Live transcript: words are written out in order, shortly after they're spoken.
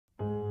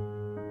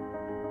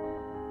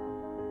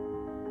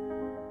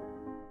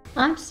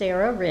I'm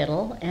Sarah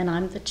Riddle, and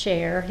I'm the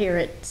chair here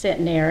at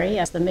Centenary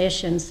as the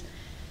missions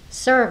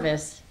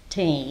service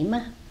team.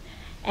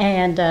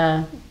 And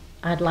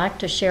I'd like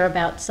to share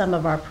about some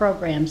of our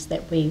programs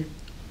that we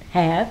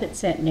have at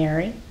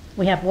Centenary.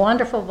 We have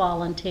wonderful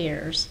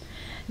volunteers.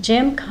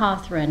 Jim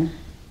Cothran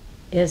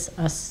is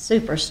a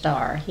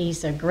superstar.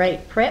 He's a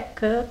great prep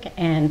cook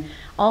and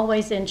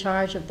always in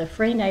charge of the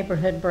free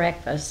neighborhood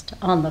breakfast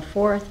on the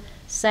fourth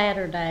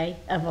Saturday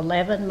of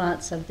 11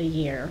 months of the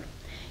year.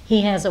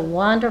 He has a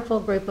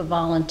wonderful group of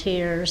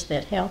volunteers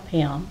that help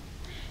him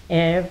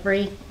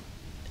every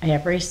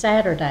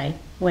Saturday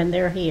when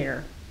they're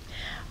here.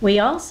 We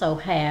also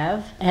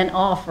have and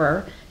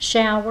offer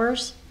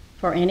showers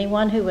for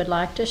anyone who would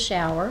like to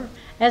shower.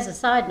 As a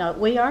side note,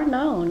 we are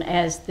known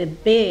as the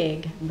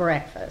big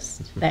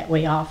breakfast that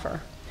we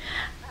offer.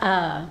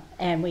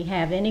 And we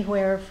have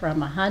anywhere from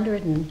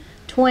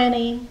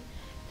 120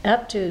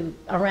 up to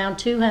around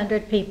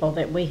 200 people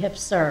that we have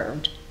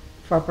served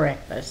for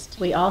breakfast.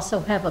 We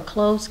also have a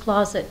clothes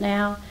closet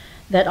now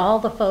that all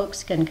the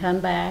folks can come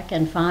back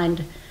and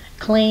find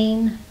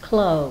clean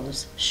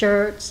clothes,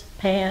 shirts,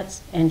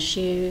 pants, and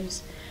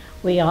shoes.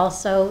 We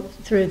also,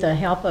 through the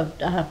help of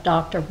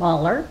Dr.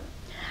 Muller,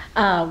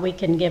 we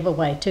can give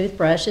away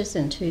toothbrushes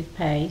and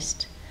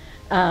toothpaste.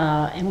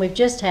 And we've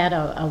just had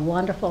a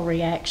wonderful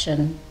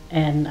reaction,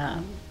 and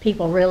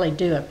people really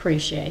do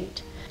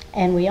appreciate.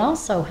 And we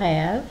also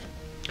have...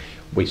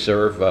 We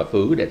serve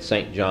food at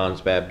St.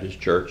 John's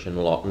Baptist Church in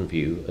Lawton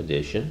View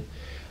Addition.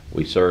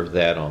 We serve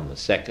that on the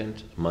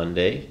second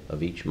Monday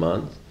of each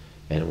month,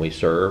 and we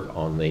serve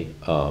on the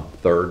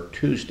third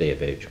Tuesday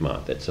of each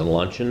month. It's a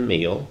luncheon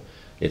meal.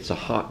 It's a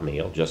hot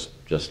meal,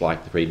 just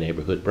like the free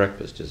neighborhood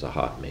breakfast is a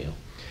hot meal.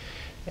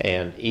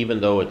 And even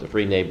though at the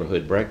free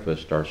neighborhood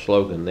breakfast, our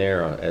slogan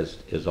there, as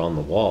is on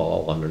the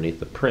wall underneath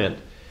the print,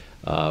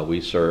 we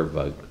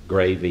serve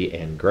gravy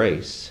and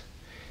grace.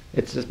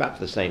 It's about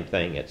the same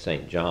thing at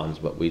St. John's,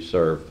 but we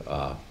serve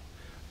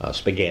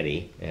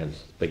spaghetti and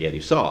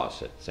spaghetti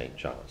sauce at St.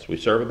 John's. We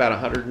serve about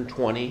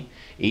 120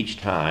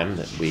 each time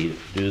that we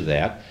do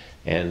that,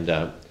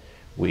 and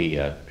we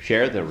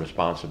share the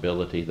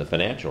responsibility, the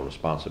financial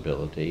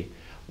responsibility,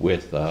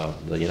 with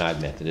the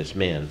United Methodist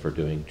Men for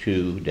doing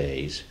 2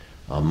 days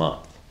a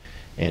month.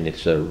 And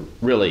it's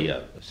really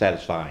a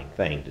satisfying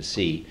thing to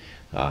see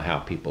how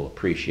people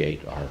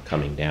appreciate our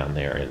coming down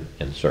there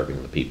and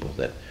serving the people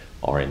that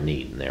are in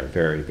need, and they're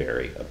very,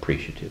 very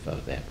appreciative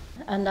of that.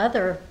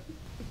 Another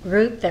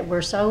group that we're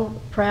so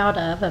proud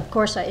of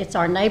course, it's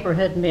our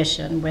neighborhood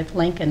mission with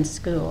Lincoln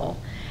School.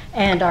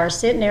 And our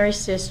Centenary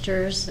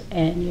Sisters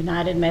and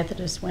United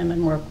Methodist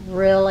Women work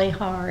really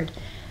hard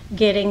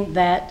getting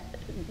that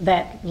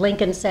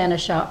Lincoln Santa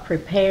Shop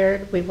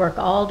prepared. We work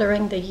all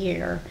during the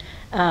year,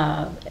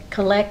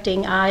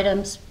 collecting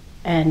items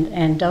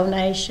and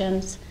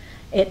donations.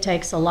 It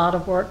takes a lot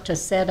of work to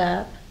set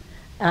up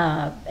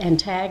and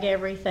tag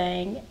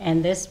everything.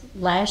 And this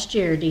last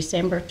year,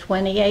 December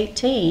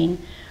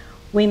 2018,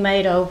 we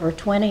made over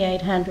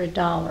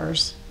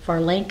 $2,800 for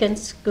Lincoln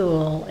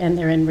School and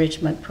their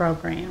enrichment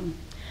program.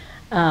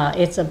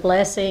 It's a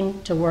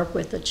blessing to work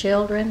with the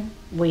children.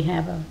 We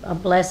have a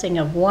blessing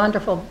of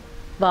wonderful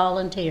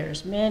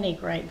volunteers, many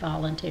great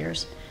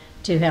volunteers,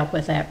 to help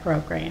with that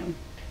program.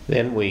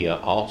 Then we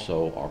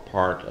also are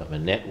part of a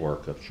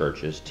network of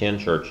churches, 10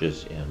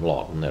 churches in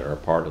Lawton that are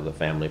part of the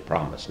Family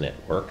Promise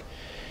Network.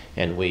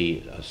 And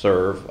we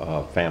serve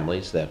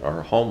families that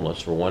are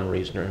homeless for one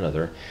reason or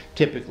another.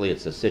 Typically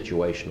it's a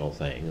situational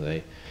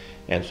thing.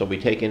 And so we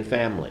take in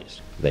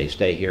families. They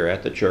stay here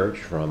at the church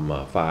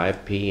from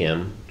 5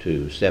 p.m.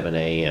 to 7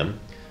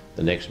 a.m.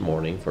 the next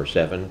morning for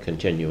 7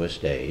 continuous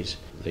days.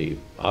 The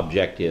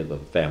objective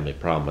of Family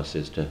Promise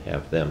is to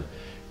have them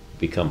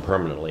become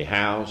permanently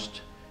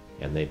housed,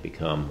 and they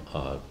become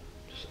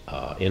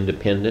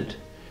independent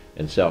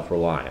and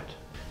self-reliant.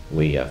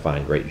 We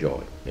find great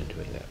joy in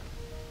doing that.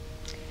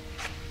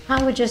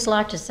 I would just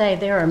like to say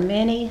there are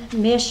many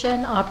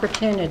mission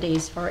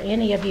opportunities for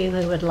any of you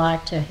who would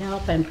like to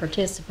help and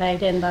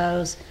participate in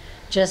those.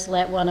 Just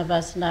let one of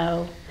us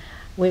know.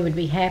 We would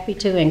be happy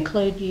to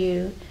include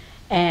you,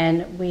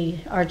 and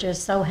we are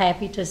just so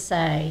happy to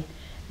say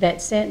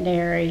that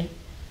Centenary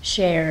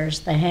shares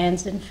the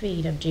hands and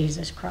feet of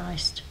Jesus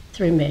Christ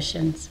through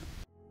missions.